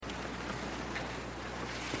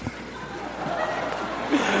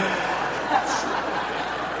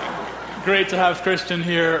Great to have Christian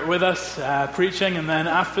here with us preaching, and then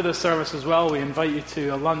after the service as well, we invite you to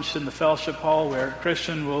a lunch in the fellowship hall where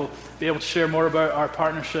Christian will be able to share more about our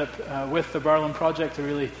partnership with the Berlin Project, a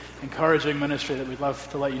really encouraging ministry that we'd love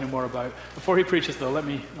to let you know more about. Before he preaches, though, let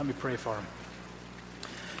me pray for him.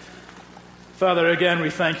 Father, again,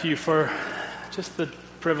 we thank you for just the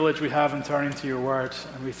privilege we have in turning to your word,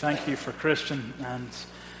 and we thank you for Christian and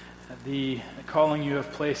the calling you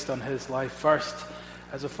have placed on his life. First,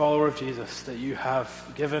 as a follower of Jesus, that you have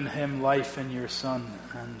given him life in your Son,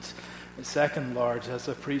 and second, Lord, as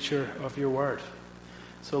a preacher of your word.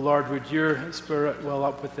 So, Lord, would your Spirit well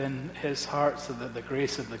up within his heart so that the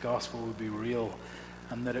grace of the gospel would be real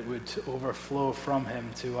and that it would overflow from him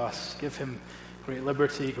to us. Give him great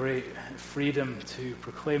liberty, great freedom to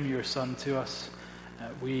proclaim your Son to us.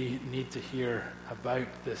 We need to hear about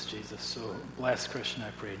this Jesus. So bless Christian, I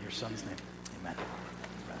pray, in your Son's name. Amen.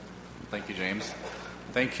 Thank you, James.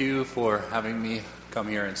 Thank you for having me come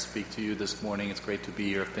here and speak to you this morning. It's great to be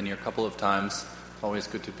here. I've been here a couple of times. Always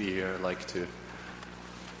good to be here. I'd like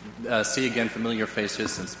to see again familiar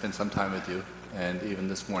faces and spend some time with you. And even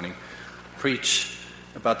this morning, preach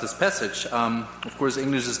about this passage. Of course,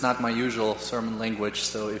 English is not my usual sermon language,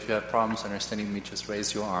 so if you have problems understanding me, just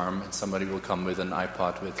raise your arm and somebody will come with an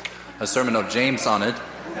iPod with a sermon of James on it.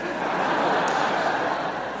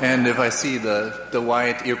 And if I see the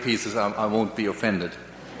white earpieces, I won't be offended.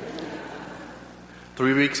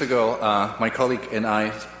 3 weeks ago, my colleague and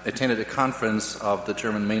I attended a conference of the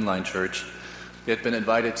German Mainline Church. We had been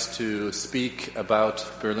invited to speak about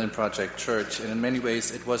Berlin Project Church, and in many ways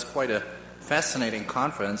it was quite a fascinating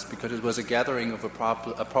conference because it was a gathering of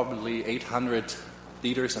probably 800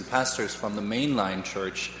 leaders and pastors from the Mainline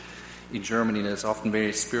Church in Germany that is often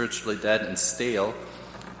very spiritually dead and stale.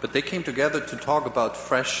 But they came together to talk about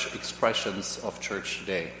fresh expressions of church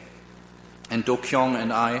today. And Do Kyung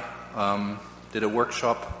and I did a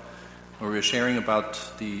workshop where we were sharing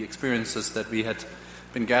about the experiences that we had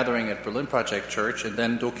been gathering at Berlin Project Church. And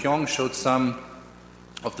then Do Kyung showed some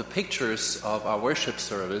of the pictures of our worship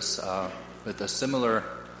service with a similar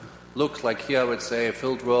look. Like here I would say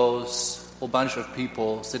filled rows, a whole bunch of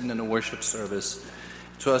people sitting in a worship service.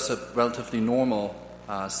 To us a relatively normal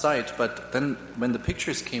sight, but then when the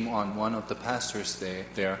pictures came on, one of the pastors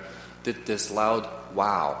there did this loud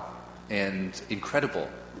wow and incredible.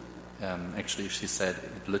 Actually, she said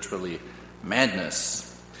it literally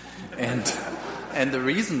madness. And the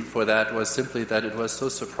reason for that was simply that it was so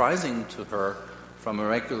surprising to her from a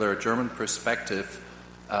regular German perspective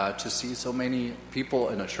to see so many people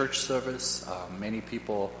in a church service, many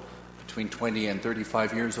people between 20 and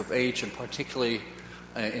 35 years of age, and particularly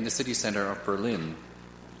in the city center of Berlin.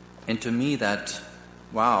 And to me, that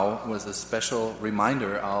wow was a special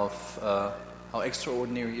reminder of how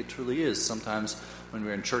extraordinary it truly is. Sometimes when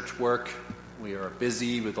we're in church work, we are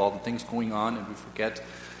busy with all the things going on, and we forget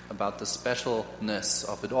about the specialness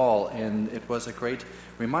of it all. And it was a great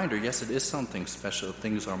reminder. Yes, it is something special.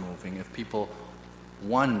 Things are moving. If people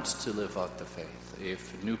want to live out the faith,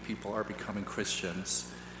 if new people are becoming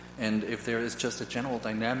Christians, and if there is just a general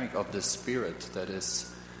dynamic of the Spirit that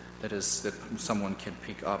someone can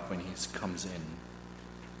pick up when he comes in.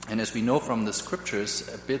 And as we know from the scriptures,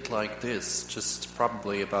 a bit like this, just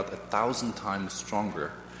probably about 1,000 times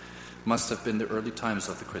stronger, must have been the early times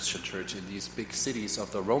of the Christian church in these big cities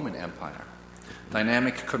of the Roman Empire.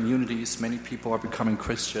 Dynamic communities, many people are becoming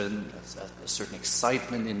Christian, a certain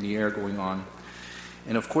excitement in the air going on.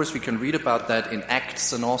 And of course we can read about that in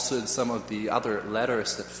Acts and also in some of the other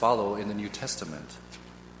letters that follow in the New Testament.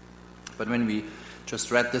 But when we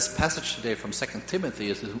just read this passage today from 2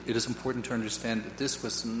 Timothy, it is important to understand that this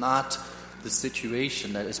was not the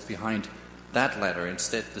situation that is behind that letter.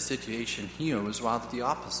 Instead, the situation here was rather the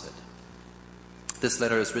opposite. This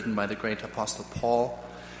letter is written by the great apostle Paul,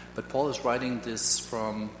 but Paul is writing this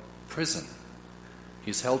from prison.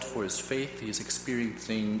 He's held for his faith. He is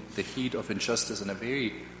experiencing the heat of injustice in a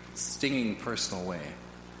very stinging personal way.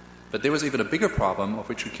 But there was even a bigger problem, of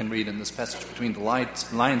which we can read in this passage between the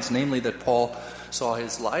lines, namely that Paul saw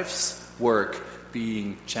his life's work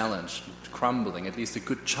being challenged, crumbling, at least a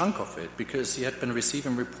good chunk of it, because he had been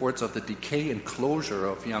receiving reports of the decay and closure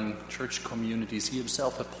of young church communities he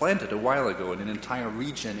himself had planted a while ago in an entire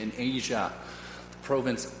region in Asia,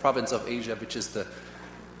 the province of Asia, which is the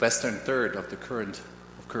western third of the current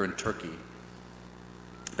Turkey.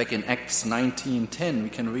 Back in Acts 19:10, we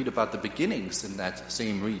can read about the beginnings in that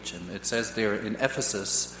same region. It says there in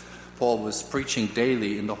Ephesus, Paul was preaching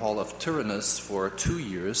daily in the hall of Tyrannus for 2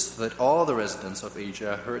 years, that all the residents of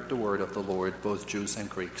Asia heard the word of the Lord, both Jews and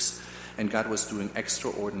Greeks, and God was doing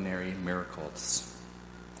extraordinary miracles.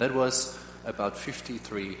 That was about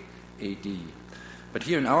 53 AD. But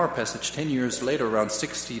here in our passage, 10 years later, around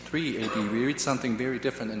 63 AD, we read something very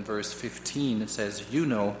different in verse 15. It says, "You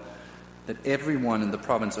know that everyone in the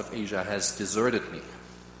province of Asia has deserted me."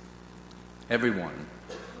 Everyone.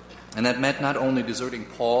 And that meant not only deserting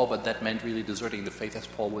Paul, but that meant really deserting the faith, as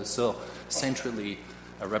Paul was so centrally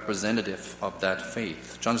a representative of that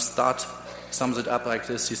faith. John Stott sums it up like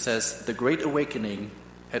this. He says, "The Great Awakening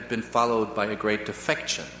had been followed by a great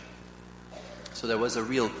defection." So there was a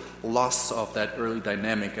real loss of that early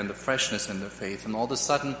dynamic and the freshness in the faith. And all of a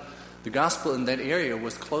sudden, the gospel in that area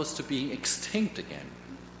was close to being extinct again.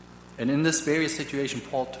 And in this very situation,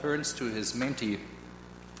 Paul turns to his mentee,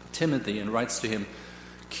 Timothy, and writes to him,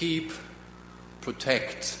 "Keep,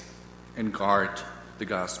 protect, and guard the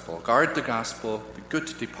gospel. Guard the gospel, the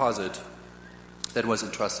good deposit that was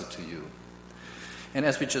entrusted to you." And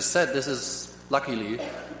as we just said, this is luckily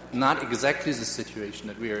not exactly the situation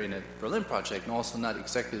that we are in at Berlin Project, and also not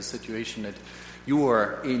exactly the situation that you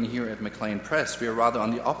are in here at McLean Press. We are rather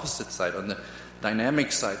on the opposite side, on the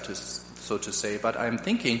dynamic side, so to say. But I'm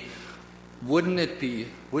thinking, wouldn't it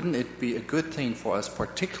be a good thing for us,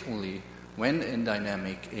 particularly when in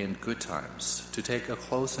dynamic, in good times, to take a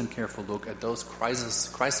close and careful look at those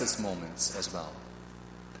crisis moments as well?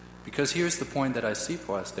 Because here's the point that I see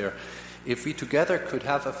for us there. If we together could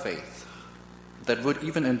have a faith that would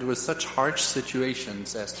even endure such harsh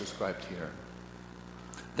situations as described here,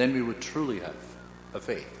 then we would truly have a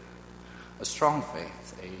faith, a strong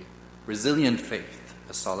faith, a resilient faith,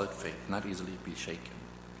 a solid faith, not easily be shaken.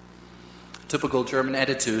 Typical German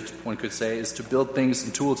attitude, one could say, is to build things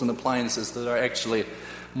and tools and appliances that are actually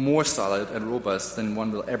more solid and robust than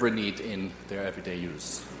one will ever need in their everyday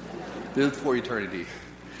use. Built for eternity.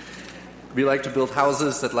 We like to build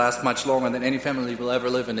houses that last much longer than any family will ever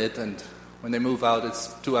live in it, and when they move out, it's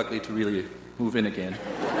too ugly to really move in again.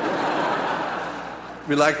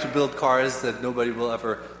 We like to build cars that nobody will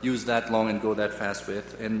ever use that long and go that fast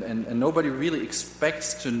with, and nobody really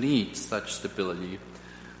expects to need such stability.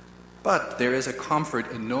 But there is a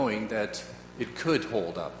comfort in knowing that it could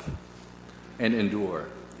hold up and endure,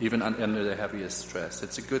 even under the heaviest stress.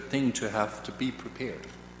 It's a good thing to have to be prepared.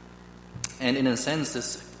 And in a sense,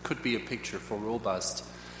 this could be a picture for robust,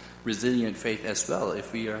 resilient faith as well.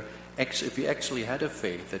 If we actually had a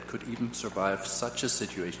faith that could even survive such a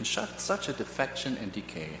situation, such a defection and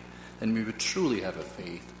decay, then we would truly have a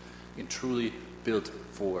faith and truly built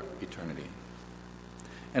for eternity.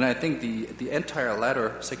 And I think the entire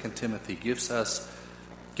letter, 2 Timothy, gives us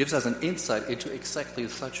an insight into exactly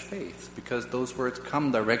such faith, because those words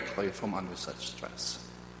come directly from under such stress.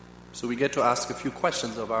 So we get to ask a few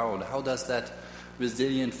questions of our own. How does that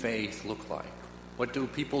resilient faith look like? What do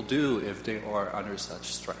people do if they are under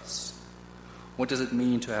such stress? What does it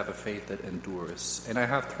mean to have a faith that endures? And I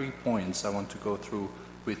have 3 points I want to go through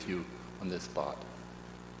with you on this thought.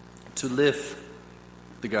 To live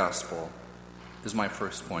the gospel is my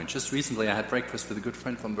first point. Just recently I had breakfast with a good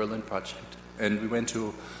friend from Berlin Project, and we went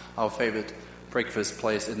to our favorite breakfast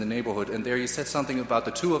place in the neighborhood, and there he said something about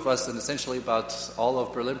the two of us and essentially about all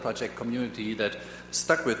of Berlin Project community that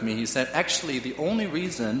stuck with me. He said, actually, the only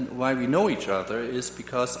reason why we know each other is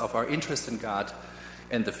because of our interest in God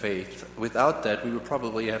and the faith. Without that, we would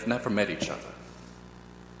probably have never met each other.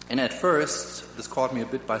 And at first, this caught me a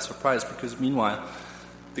bit by surprise, because meanwhile,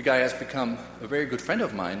 the guy has become a very good friend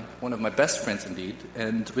of mine, one of my best friends indeed,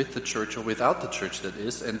 and with the church, or without the church that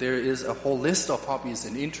is, and there is a whole list of hobbies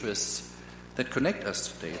and interests that connect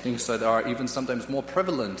us today, things that are even sometimes more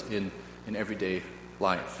prevalent in everyday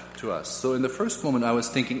life to us. So in the first moment I was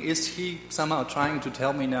thinking, is he somehow trying to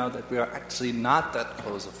tell me now that we are actually not that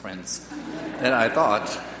close of friends than I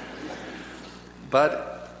thought?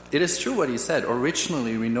 But it is true what he said.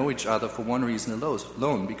 Originally, we know each other for one reason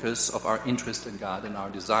alone, because of our interest in God and our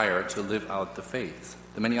desire to live out the faith.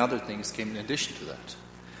 The many other things came in addition to that.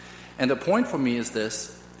 And the point for me is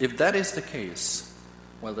this: if that is the case,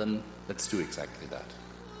 well then, let's do exactly that.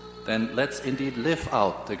 Then let's indeed live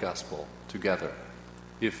out the gospel together,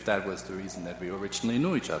 if that was the reason that we originally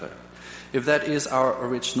knew each other. If that is our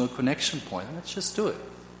original connection point, let's just do it.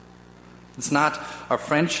 It's not our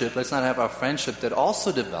friendship, let's not have our friendship that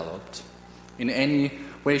also developed in any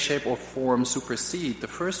way, shape, or form supersede the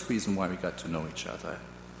first reason why we got to know each other.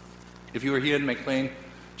 If you were here in McLean,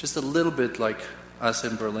 just a little bit like us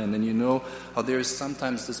in Berlin, then you know how there is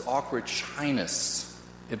sometimes this awkward shyness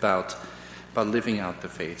about living out the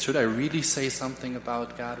faith. Should I really say something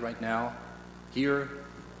about God right now, here,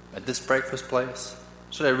 at this breakfast place?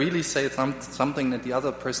 Should I really say something that the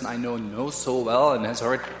other person I know knows so well and has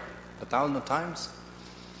heard 1,000 times?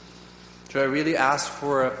 Should I really ask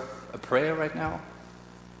for a prayer right now?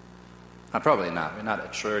 Probably not. We're not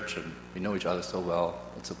at church and we know each other so well.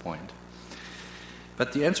 What's the point?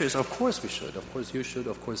 But the answer is, of course we should. Of course you should.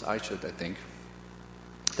 Of course I should, I think.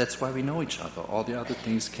 That's why we know each other. All the other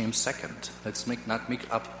things came second. Let's not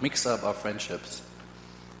mix up our friendships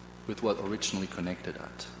with what originally connected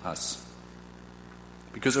us.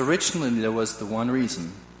 Because originally there was the one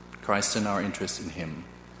reason, Christ and our interest in Him.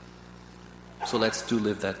 So let's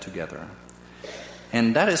live that together.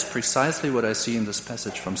 And that is precisely what I see in this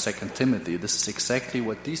passage from 2 Timothy. This is exactly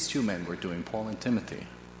what these two men were doing, Paul and Timothy.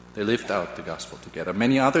 They lived out the gospel together.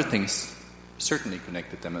 Many other things certainly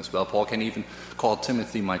connected them as well. Paul can even call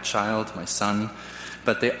Timothy my child, my son.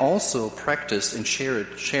 But they also practiced and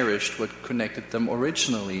cherished what connected them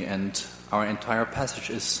originally. And our entire passage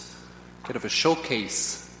is kind of a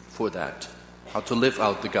showcase for that, how to live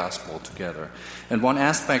out the gospel together. And one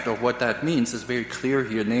aspect of what that means is very clear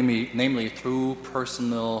here, namely through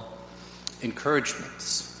personal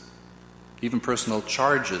encouragements, even personal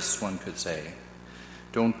charges, one could say.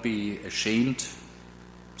 Don't be ashamed,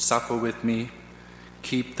 suffer with me,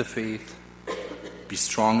 keep the faith, be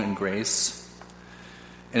strong in grace.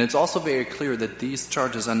 And it's also very clear that these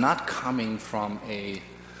charges are not coming from a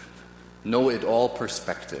know-it-all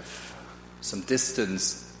perspective, some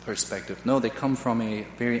distance perspective. No, they come from a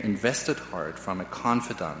very invested heart, from a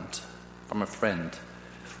confidant, from a friend.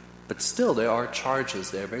 But still, there are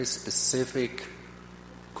charges. They are very specific,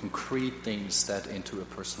 concrete things that into a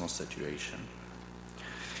personal situation.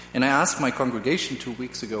 And I asked my congregation 2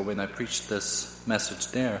 weeks ago when I preached this message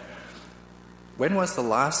there, when was the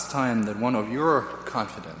last time that one of your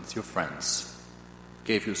confidants, your friends,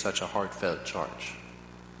 gave you such a heartfelt charge?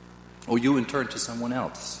 Or you in turn to someone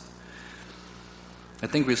else? I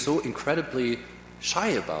think we're so incredibly shy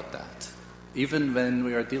about that. Even when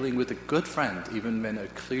we are dealing with a good friend, even when a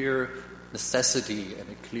clear necessity and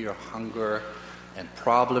a clear hunger and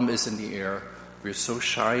problem is in the air, we're so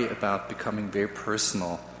shy about becoming very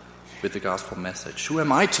personal with the gospel message. Who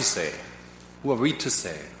am I to say? Who are we to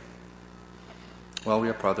say? Well, we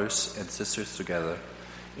are brothers and sisters together,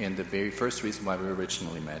 and the very first reason why we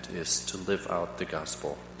originally met is to live out the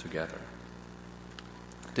gospel together.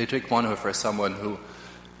 Dietrich Bonhoeffer is someone who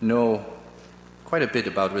know quite a bit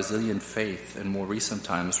about resilient faith in more recent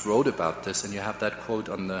times, wrote about this, and you have that quote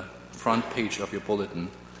on the front page of your bulletin.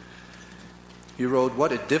 He wrote,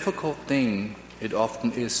 "What a difficult thing it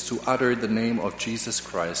often is to utter the name of Jesus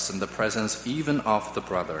Christ in the presence even of the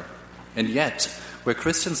brother. And yet, where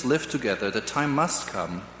Christians live together, the time must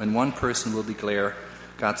come when one person will declare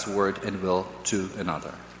God's word and will to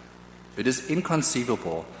another. It is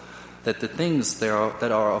inconceivable that the things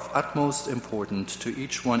that are of utmost importance to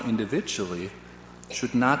each one individually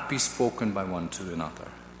should not be spoken by one to another.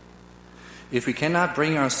 If we cannot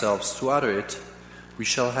bring ourselves to utter it, we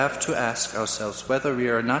shall have to ask ourselves whether we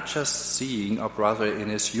are not just seeing our brother in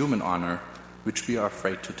his human honor, which we are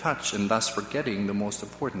afraid to touch, and thus forgetting the most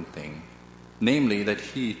important thing, namely that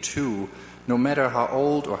he too, no matter how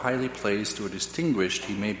old or highly placed or distinguished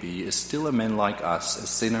he may be, is still a man like us, a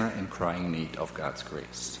sinner in crying need of God's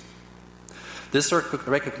grace. This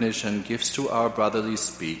recognition gives to our brotherly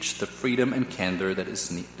speech the freedom and candor that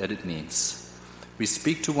it needs. We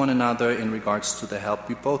speak to one another in regards to the help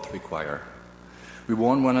we both require. We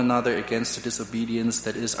warn one another against the disobedience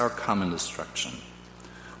that is our common destruction.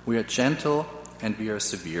 We are gentle and we are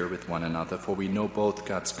severe with one another, for we know both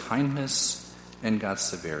God's kindness and God's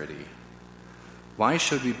severity. Why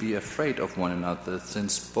should we be afraid of one another,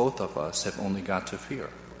 since both of us have only God to fear?"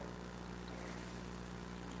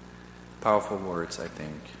 Powerful words, I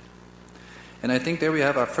think. And I think there we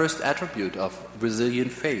have our first attribute of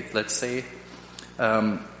resilient faith. Let's say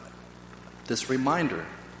this reminder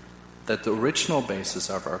that the original basis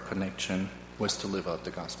of our connection was to live out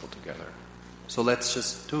the gospel together. So let's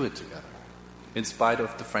just do it together, in spite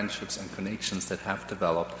of the friendships and connections that have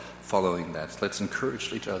developed following that. Let's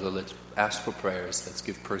encourage each other, let's ask for prayers, let's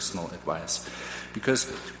give personal advice.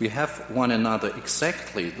 Because we have one another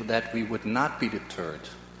exactly that we would not be deterred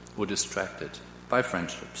or distracted by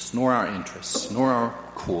friendships, nor our interests, nor our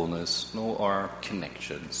coolness, nor our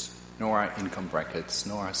connections, nor our income brackets,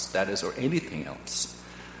 nor our status or anything else,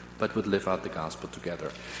 but would live out the gospel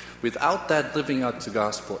together. Without that living out the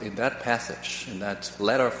gospel in that passage, in that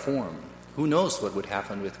letter form, who knows what would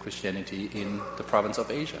happen with Christianity in the province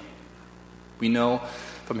of Asia? We know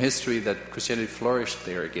from history that Christianity flourished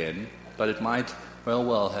there again, but it might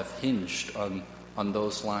well have hinged on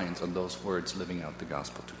those lines, on those words, living out the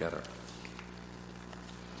gospel together.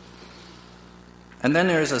 And then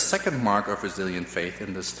there is a second mark of resilient faith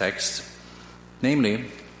in this text,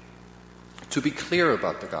 namely, to be clear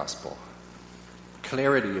about the gospel,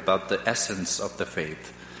 clarity about the essence of the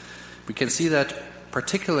faith. We can see that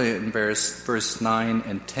particularly in verse 9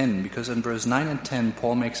 and 10, because in verse 9 and 10,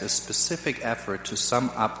 Paul makes a specific effort to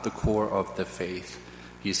sum up the core of the faith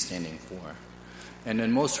he's standing for. And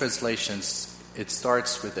in most translations, it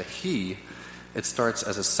starts with a he. It starts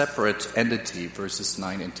as a separate entity, verses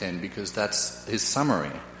 9 and 10, because that's his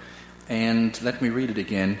summary. And let me read it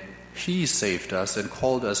again. He saved us and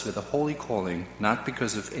called us with a holy calling, not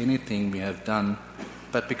because of anything we have done,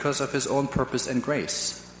 but because of his own purpose and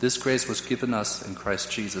grace. This grace was given us in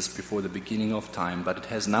Christ Jesus before the beginning of time, but it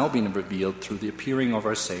has now been revealed through the appearing of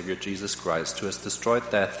our Savior, Jesus Christ, who has destroyed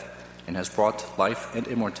death and has brought life and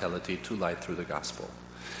immortality to light through the gospel.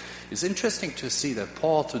 It's interesting to see that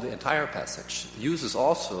Paul, through the entire passage, uses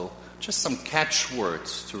also just some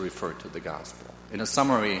catchwords to refer to the gospel. In a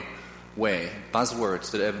summary way, buzzwords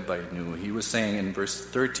that everybody knew. He was saying in verse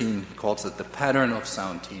 13, he calls it the pattern of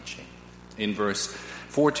sound teaching. In verse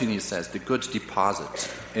 14, he says the good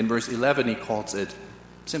deposit. In verse 11, he calls it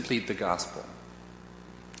simply the gospel.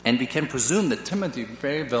 And we can presume that Timothy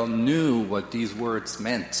very well knew what these words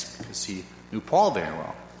meant, because he knew Paul very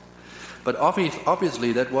well. But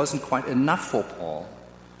obviously that wasn't quite enough for Paul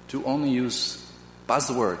to only use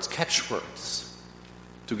buzzwords, catchwords,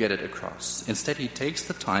 to get it across. Instead, he takes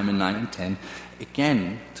the time in 9 and 10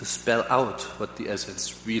 again to spell out what the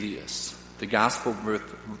essence really is. The gospel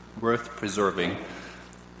worth preserving.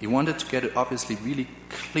 He wanted to get it obviously really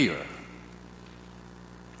clear.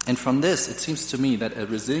 And from this, it seems to me that a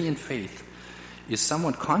resilient faith is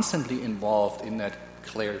somewhat constantly involved in that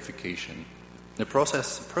clarification. The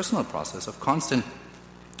personal process of constant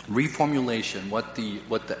reformulation, what the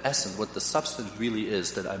essence, what the substance really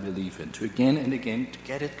is that I believe in, to again and again to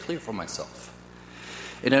get it clear for myself.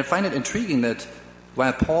 And I find it intriguing that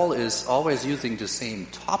while Paul is always using the same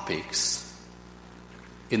topics,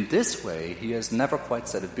 in this way he has never quite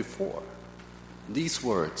said it before. These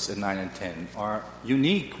words in 9 and 10 are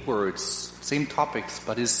unique words, same topics,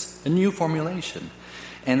 but is a new formulation.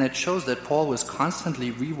 And it shows that Paul was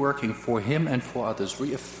constantly reworking for him and for others,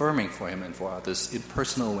 reaffirming for him and for others in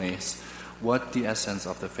personal ways what the essence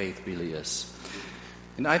of the faith really is.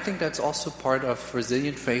 And I think that's also part of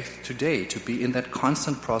resilient faith today, to be in that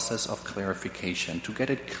constant process of clarification, to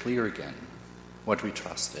get it clear again, what we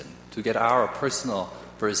trust in, to get our personal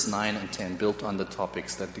verse 9 and 10 built on the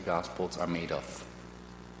topics that the Gospels are made of.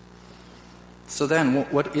 So then,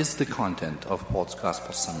 what is the content of Paul's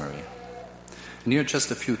Gospel summary? And here are just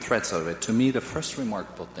a few threads of it. To me, the first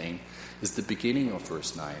remarkable thing is the beginning of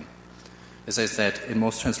verse 9. As I said, in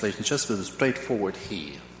most translations, just with a straightforward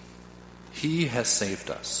he. He has saved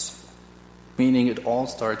us. Meaning it all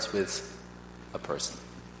starts with a person.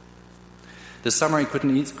 The summary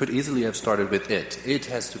could easily have started with it. It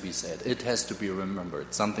has to be said. It has to be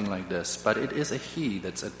remembered. Something like this. But it is a he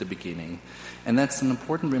that's at the beginning. And that's an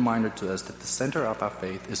important reminder to us that the center of our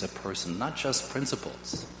faith is a person, not just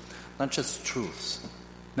principles. Not just truths,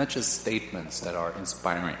 not just statements that are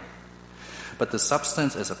inspiring, but the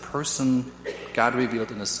substance as a person, God revealed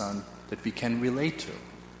in the Son, that we can relate to.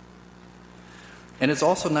 And it's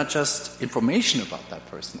also not just information about that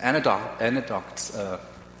person, anecdotes,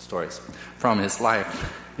 stories from his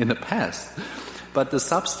life in the past, but the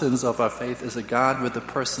substance of our faith is a God with a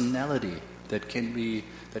personality that we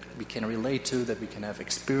can relate to, that we can have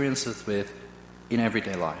experiences with in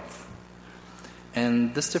everyday life.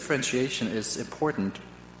 And this differentiation is important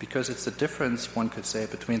because it's the difference, one could say,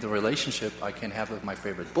 between the relationship I can have with my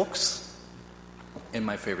favorite books and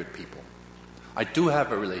my favorite people. I do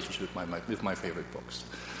have a relationship with my favorite books.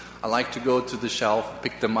 I like to go to the shelf,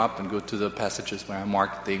 pick them up, and go to the passages where I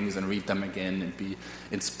mark things and read them again and be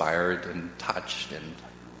inspired and touched and,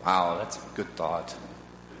 wow, that's a good thought.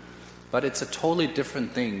 But it's a totally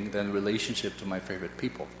different thing than relationship to my favorite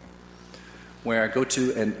people, where I go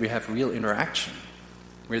to and we have real interaction,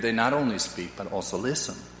 where they not only speak but also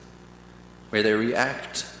listen, where they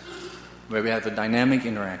react, where we have a dynamic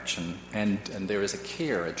interaction, and there is a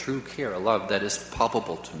care, a true care, a love that is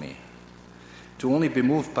palpable to me. To only be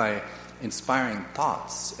moved by inspiring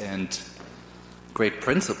thoughts and great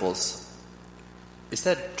principles, is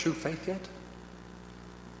that true faith yet?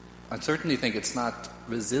 I certainly think it's not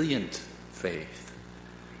resilient faith,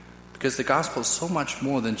 because the gospel is so much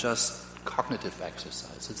more than just cognitive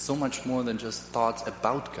exercise. It's so much more than just thoughts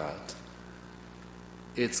about God.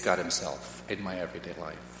 It's God himself in my everyday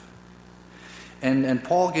life. And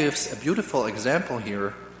Paul gives a beautiful example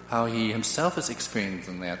here how he himself is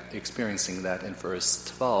experiencing that in verse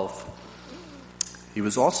 12. He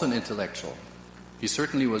was also an intellectual. He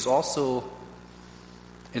certainly was also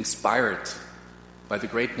inspired by the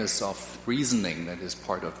greatness of reasoning that is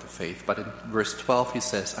part of the faith. But in verse 12 he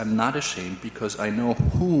says, I'm not ashamed because I know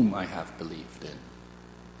whom I have believed in.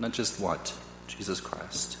 Not just what, Jesus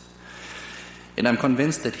Christ. And I'm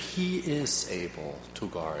convinced that he is able to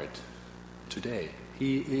guard today.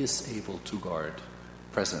 He is able to guard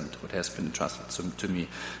present what has been entrusted to me.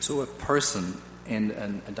 So a person and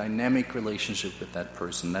a dynamic relationship with that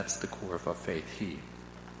person, that's the core of our faith, he.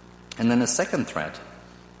 And then a second thread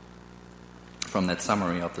from that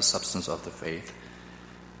summary of the substance of the faith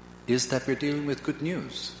is that we're dealing with good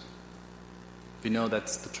news. We know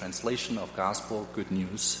that's the translation of gospel, good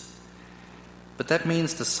news. But that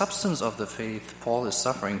means the substance of the faith Paul is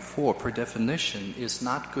suffering for, per definition, is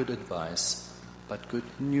not good advice, but good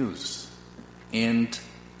news. And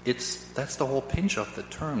that's the whole pinch of the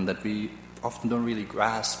term that we often don't really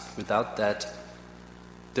grasp without that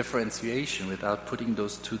differentiation, without putting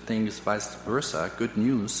those two things vice versa, good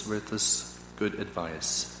news versus good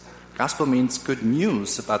advice. Gospel means good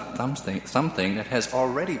news about something that has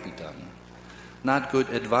already been done, not good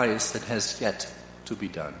advice that has yet to be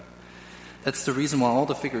done. That's the reason why all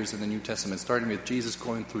the figures in the New Testament, starting with Jesus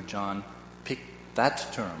going through John, pick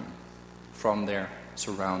that term from their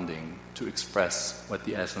surrounding to express what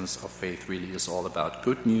the essence of faith really is all about.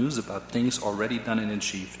 Good news about things already done and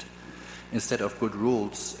achieved, instead of good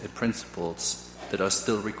rules and principles that are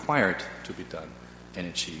still required to be done and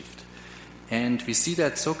achieved. And we see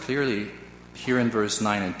that so clearly here in verse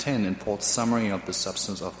 9 and 10 in Paul's summary of the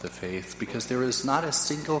substance of the faith, because there is not a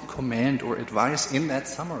single command or advice in that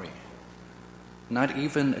summary. Not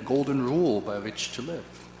even a golden rule by which to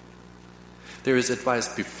live. There is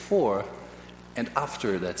advice before and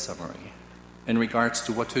after that summary in regards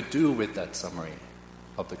to what to do with that summary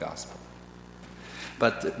of the gospel.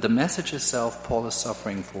 But the message itself Paul is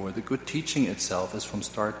suffering for, the good teaching itself, is from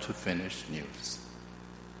start to finish news.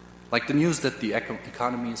 Like the news that the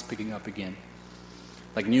economy is picking up again.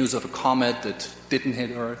 Like news of a comet that didn't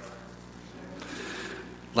hit Earth.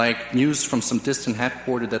 Like news from some distant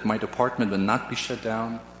headquarters that my department will not be shut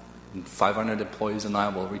down, and 500 employees and I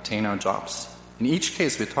will retain our jobs. In each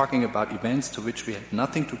case, we're talking about events to which we had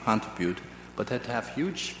nothing to contribute, but that have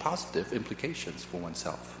huge positive implications for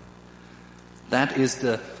oneself. That is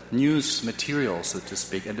the news material, so to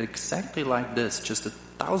speak, and exactly like this, just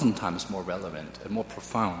 1,000 times more relevant and more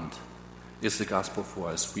profound, is the gospel for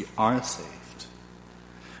us. We are saved.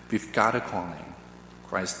 We've got a calling.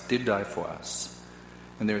 Christ did die for us.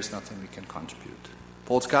 And there is nothing we can contribute.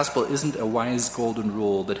 Paul's gospel isn't a wise golden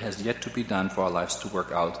rule that has yet to be done for our lives to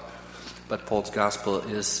work out, but Paul's gospel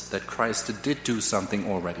is that Christ did do something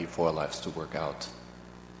already for our lives to work out,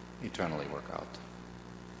 eternally work out.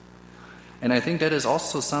 And I think that is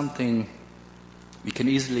also something we can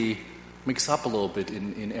easily mix up a little bit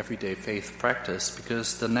in everyday faith practice,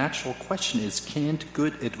 because the natural question is, can't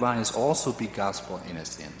good advice also be gospel in a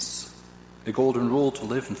sense? A golden rule to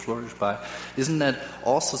live and flourish by, isn't that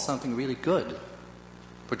also something really good?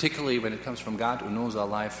 Particularly when it comes from God who knows our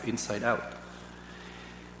life inside out.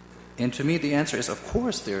 And to me the answer is, of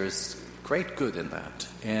course there is great good in that.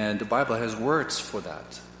 And the Bible has words for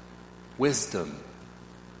that. Wisdom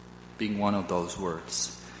being one of those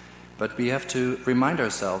words. But we have to remind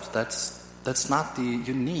ourselves that's not the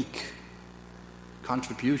unique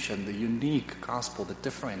contribution, the unique gospel that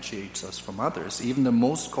differentiates us from others. Even the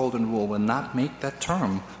most golden rule will not make that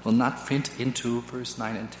term, will not fit into verse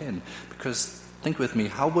 9 and 10. Because think with me,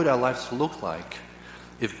 how would our lives look like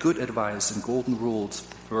if good advice and golden rules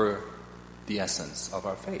were the essence of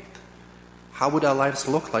our faith? How would our lives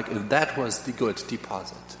look like if that was the good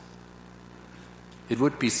deposit? It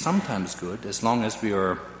would be sometimes good as long as we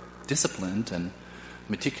are disciplined and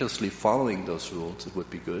meticulously following those rules, it would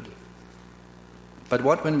be good. But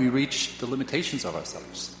what when we reach the limitations of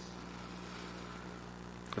ourselves?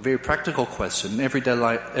 A very practical question in everyday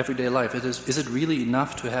life is it really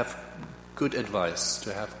enough to have good advice,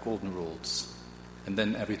 to have golden rules, and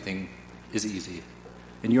then everything is easy?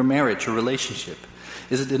 In your marriage or relationship,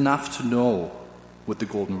 is it enough to know what the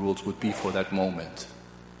golden rules would be for that moment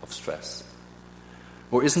of stress?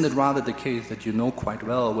 Or isn't it rather the case that you know quite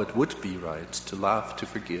well what would be right, to love, to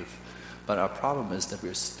forgive, but our problem is that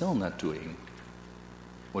we're still not doing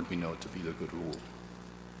what we know to be the good rule?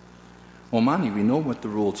 Or money, we know what the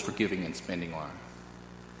rules for giving and spending are.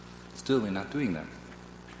 Still, we're not doing them.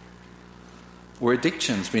 Or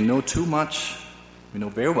addictions, we know too much. We know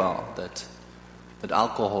very well that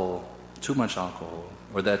alcohol, too much alcohol,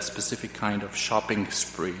 or that specific kind of shopping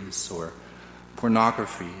sprees or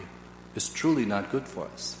pornography is truly not good for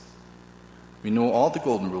us. We know all the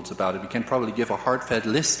golden rules about it. We can probably give a hard-fed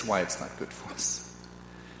list why it's not good for us.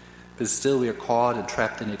 But still we are caught and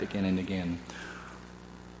trapped in it again and again.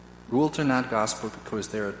 Rules are not gospel because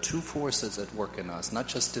there are two forces at work in us, not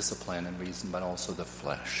just discipline and reason, but also the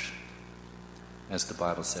flesh. As the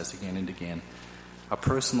Bible says again and again, our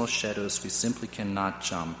personal shadows we simply cannot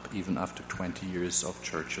jump even after 20 years of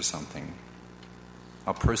church or something.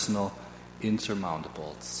 Our personal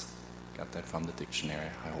insurmountables. Got that from the dictionary.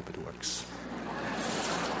 I hope it works.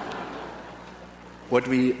 What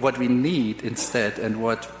we need instead, and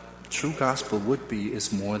what true gospel would be,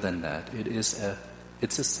 is more than that.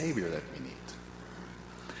 It's a Savior that we need.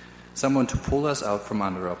 Someone to pull us out from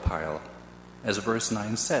under a pile. As verse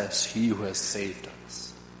 9 says, He who has saved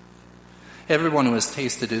us. Everyone who has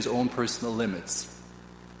tasted his own personal limits,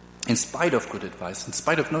 in spite of good advice, in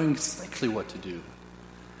spite of knowing exactly what to do,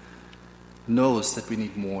 knows that we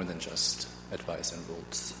need more than just advice and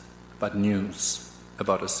rules, but news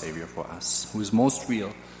about a Savior for us, who is most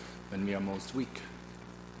real when we are most weak,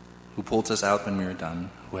 who pulls us out when we are done,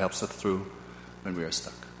 who helps us through when we are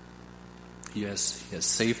stuck. He has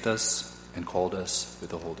saved us and called us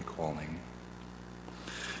with a holy calling.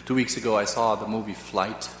 2 weeks ago I saw the movie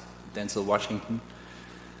Flight, Denzel Washington.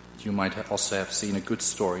 You might also have seen a good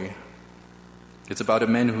story. It's about a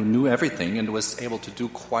man who knew everything and was able to do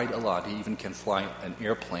quite a lot. He even can fly an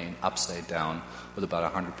airplane upside down with about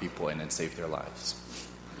 100 people in and save their lives.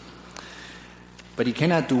 But he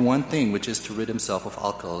cannot do one thing, which is to rid himself of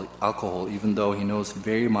alcohol, even though he knows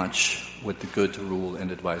very much what the good rule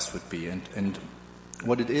and advice would be. And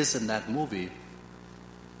what it is in that movie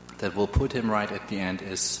that will put him right at the end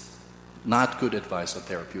is not good advice or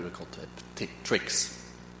therapeutical tricks,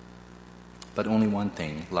 but only one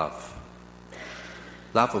thing: love.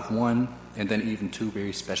 Love of one and then even two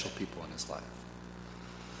very special people in his life.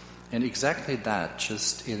 And exactly that,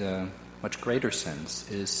 just in a much greater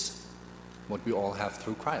sense, is what we all have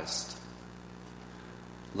through Christ.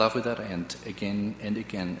 Love without end, again and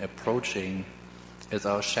again, approaching as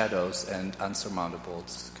our shadows and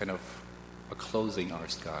unsurmountables kind of are closing our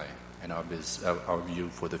sky and our view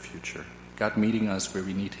for the future. God meeting us where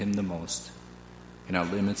we need Him the most, in our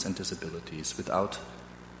limits and disabilities, without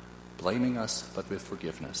blaming us, but with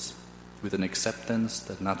forgiveness, with an acceptance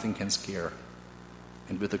that nothing can scare,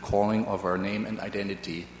 and with the calling of our name and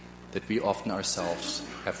identity that we often ourselves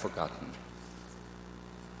have forgotten.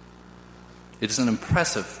 It is an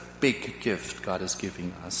impressive, big gift God is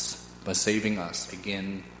giving us by saving us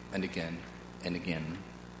again and again and again.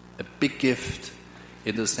 A big gift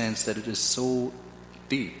in the sense that it is so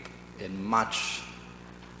deep and much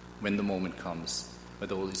when the moment comes, when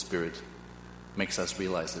the Holy Spirit makes us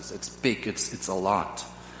realize this. It's big, it's a lot.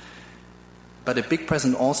 But a big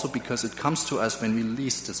present also because it comes to us when we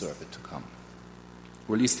least deserve it to come.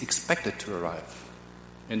 We're least expect it to arrive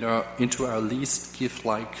into our least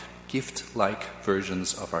gift-like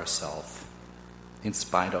versions of ourselves, in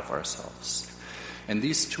spite of ourselves. And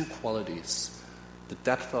these two qualities, the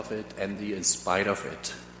depth of it and the in spite of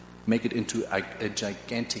it, make it into a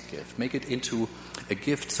gigantic gift, make it into a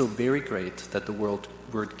gift so very great that the word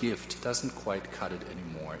gift doesn't quite cut it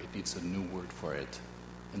anymore. It needs a new word for it,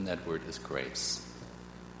 and that word is grace.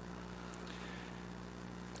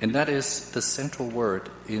 And that is the central word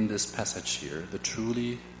in this passage here, the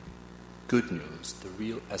truly good news, the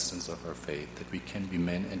real essence of our faith, that we can be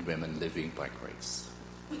men and women living by grace.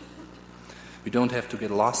 We don't have to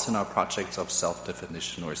get lost in our projects of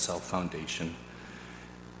self-definition or self-foundation.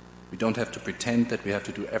 We don't have to pretend that we have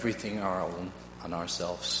to do everything our own on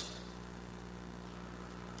ourselves.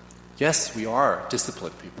 Yes, we are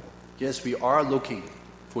disciplined people. Yes, we are looking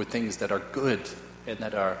for things that are good and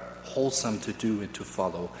that are wholesome to do and to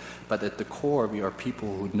follow. But at the core, we are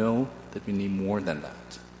people who know that we need more than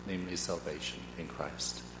that, namely salvation in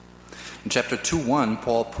Christ. In chapter 2:1,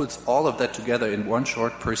 Paul puts all of that together in one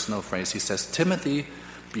short personal phrase. He says, Timothy,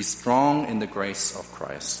 be strong in the grace of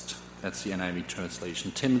Christ. That's the NIV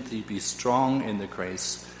translation. Timothy, be strong in the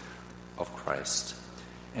grace of Christ.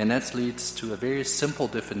 And that leads to a very simple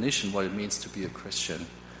definition what it means to be a Christian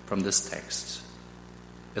from this text.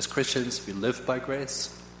 As Christians, we live by grace,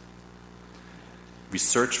 we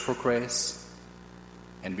search for grace,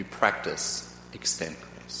 and we practice extend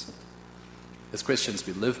grace. As Christians,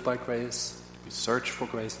 we live by grace, we search for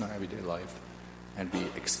grace in our everyday life, and we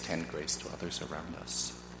extend grace to others around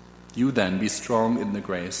us. You then be strong in the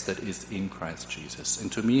grace that is in Christ Jesus. And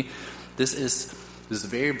to me, this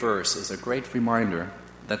very verse is a great reminder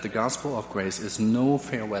that the gospel of grace is no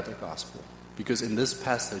fair weather gospel. Because in this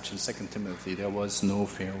passage in 2 Timothy, there was no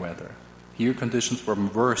fair weather. Here conditions were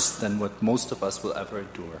worse than what most of us will ever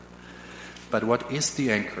endure. But what is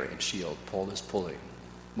the anchor and shield Paul is pulling?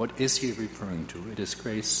 What is he referring to? It is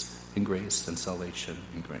grace in grace and salvation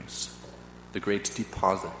in grace. the great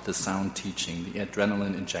deposit, the sound teaching, the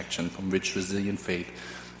adrenaline injection from which resilient faith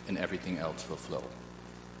and everything else will flow.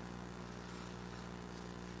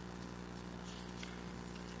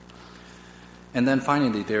 And then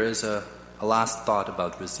finally, there is a last thought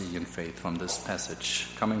about resilient faith from this passage,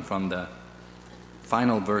 coming from the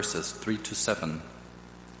final verses 3-7,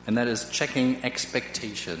 and that is checking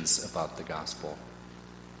expectations about the gospel.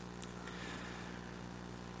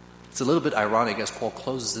 It's a little bit ironic as Paul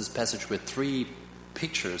closes this passage with 3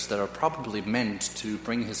 pictures that are probably meant to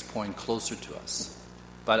bring his point closer to us.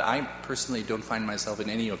 But I personally don't find myself in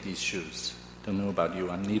any of these shoes. Don't know about you.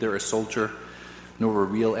 I'm neither a soldier, nor a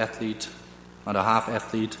real athlete, not a half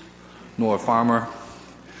athlete, nor a farmer.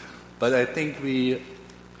 But I think the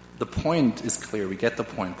point is clear. We get the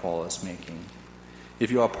point Paul is making. If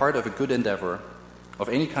you are part of a good endeavor, of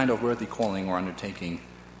any kind of worthy calling or undertaking,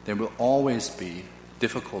 there will always be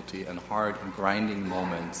difficulty and hard and grinding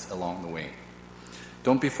moments along the way.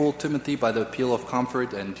 Don't be fooled, Timothy, by the appeal of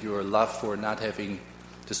comfort and your love for not having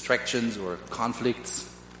distractions or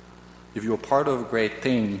conflicts. If you are part of a great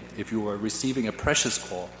thing, if you are receiving a precious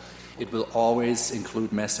call, it will always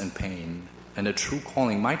include mess and pain. And a true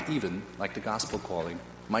calling might even, like the gospel calling,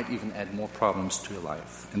 might even add more problems to your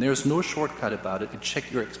life. And there's no shortcut about it. You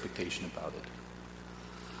check your expectation about it.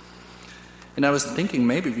 And I was thinking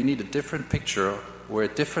maybe we need a different picture or a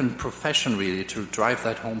different profession really to drive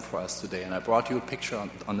that home for us today. And I brought you a picture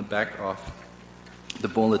on the back of the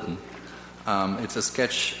bulletin. It's a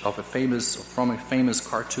sketch of from a famous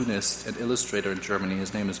cartoonist and illustrator in Germany.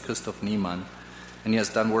 His name is Christoph Niemann. And he has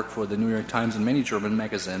done work for the New York Times and many German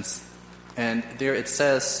magazines. And there it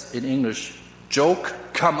says in English, "Joke,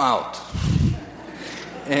 come out."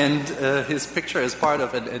 And his picture is part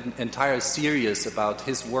of an entire series about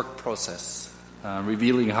his work process,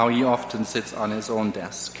 revealing how he often sits on his own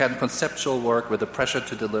desk. Conceptual work with the pressure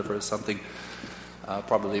to deliver is something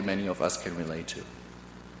probably many of us can relate to.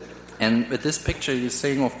 And with this picture, he's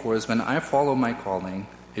saying, of course, when I follow my calling,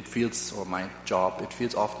 or my job, it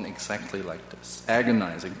feels often exactly like this.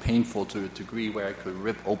 Agonizing, painful to a degree where I could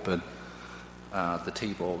rip open the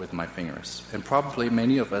table with my fingers. And probably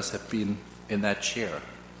many of us have been in that chair.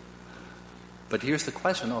 But here's the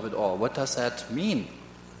question of it all. What does that mean?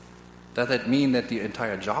 Does that mean that the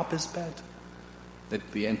entire job is bad?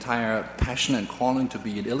 That the entire passion and calling to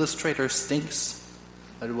be an illustrator stinks?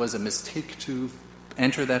 That it was a mistake to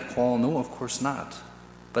enter that call? No, of course not.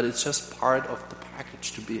 But it's just part of the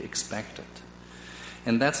package to be expected.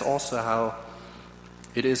 And that's also how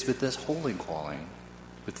it is with this holy calling,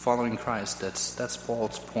 with following Christ. That's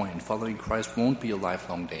Paul's point. Following Christ won't be a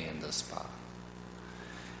lifelong day in the spa.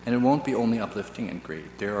 And it won't be only uplifting and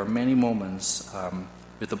great. There are many moments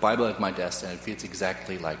with the Bible at my desk, and it feels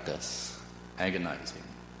exactly like this, agonizing,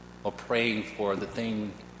 or praying for the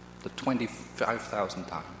thing the 25,000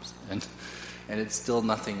 times, and it's still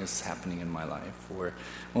nothing is happening in my life, or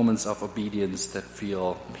moments of obedience that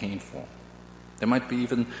feel painful. There might be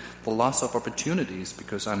even the loss of opportunities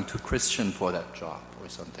because I'm too Christian for that job or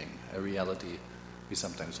something, a reality we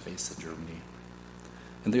sometimes face in Germany.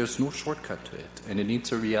 And there's no shortcut to it, and it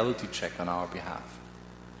needs a reality check on our behalf.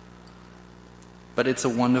 But it's a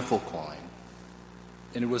wonderful calling,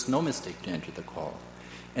 and it was no mistake to enter the call.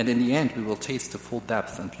 And in the end, we will taste the full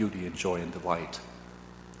depth and beauty and joy and delight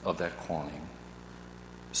of that calling.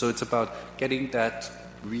 So it's about getting that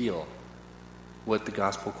real, what the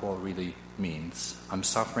gospel call really means. I'm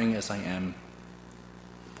suffering as I am,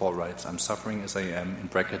 Paul writes, I'm suffering as I am, in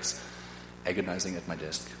brackets, agonizing at my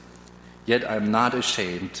desk. Yet I'm not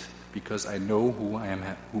ashamed because I know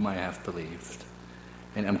whom I have believed,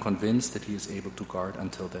 and I'm convinced that he is able to guard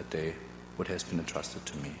until that day what has been entrusted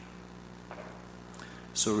to me.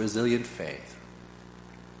 So resilient faith,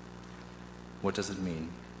 what does it mean?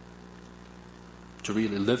 To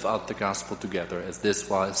really live out the gospel together, as this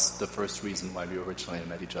was the first reason why we originally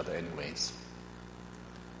met each other anyways.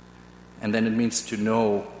 And then it means to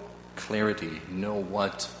know clarity, know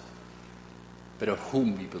what, but of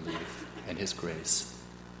whom we believe and his grace.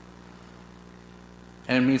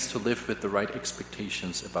 And it means to live with the right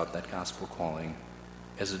expectations about that gospel calling,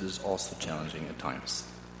 as it is also challenging at times.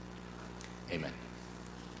 Amen.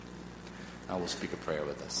 I will speak a prayer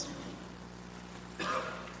with us.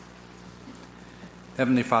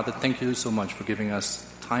 Heavenly Father, thank you so much for giving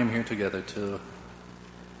us time here together to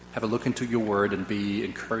have a look into your word and be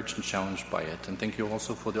encouraged and challenged by it. And thank you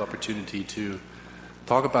also for the opportunity to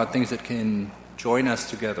talk about things that can join us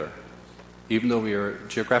together, even though we are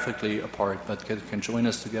geographically apart, but can join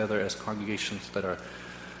us together as congregations that are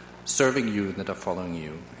serving you and that are following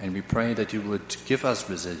you. And we pray that you would give us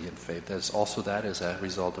resilient faith, as also that is a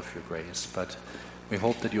result of your grace. But We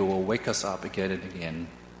hope that you will wake us up again and again,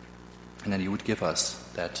 and that you would give us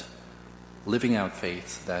that living out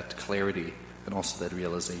faith, that clarity, and also that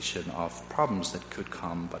realization of problems that could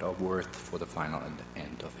come but are worth for the final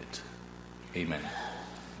end of it. Amen.